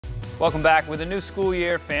Welcome back. With a new school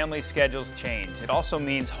year, family schedules change. It also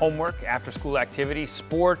means homework, after-school activities,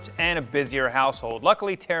 sports, and a busier household.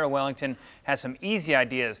 Luckily, Tara Wellington has some easy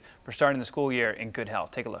ideas for starting the school year in good health.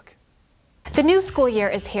 Take a look. The new school year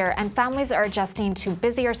is here and families are adjusting to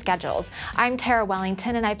busier schedules. I'm Tara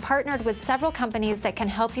Wellington and I've partnered with several companies that can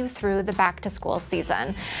help you through the back-to-school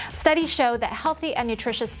season. Studies show that healthy and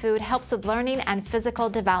nutritious food helps with learning and physical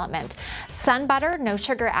development. Sun Butter, no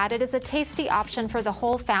sugar added, is a tasty option for the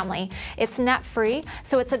whole family. It's nut-free,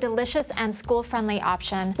 so it's a delicious and school-friendly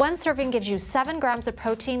option. One serving gives you 7 grams of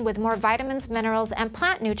protein with more vitamins, minerals, and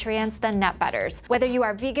plant nutrients than nut butters. Whether you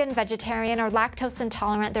are vegan, vegetarian, or lactose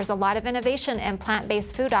intolerant, there's a lot of innovation in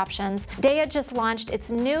plant-based food options. Daiya just launched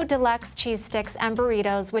its new deluxe cheese sticks and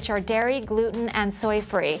burritos, which are dairy, gluten, and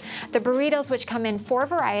soy-free. The burritos, which come in 4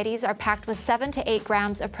 varieties, are packed with 7 to 8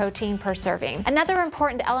 grams of protein per serving. Another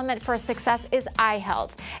important element for success is eye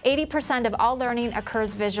health. 80% of all learning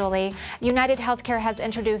occurs visually. United Healthcare has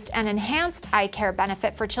introduced an enhanced eye care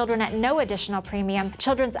benefit for children at no additional premium.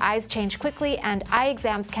 Children's eyes change quickly, and eye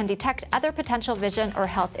exams can detect other potential vision or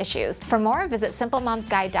health issues. For more, visit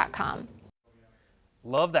simplemomsguide.com.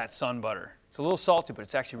 Love that Sun Butter. It's a little salty, but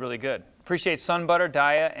it's actually really good. Appreciate Sun Butter,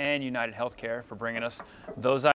 Daiya, and United Healthcare for bringing us those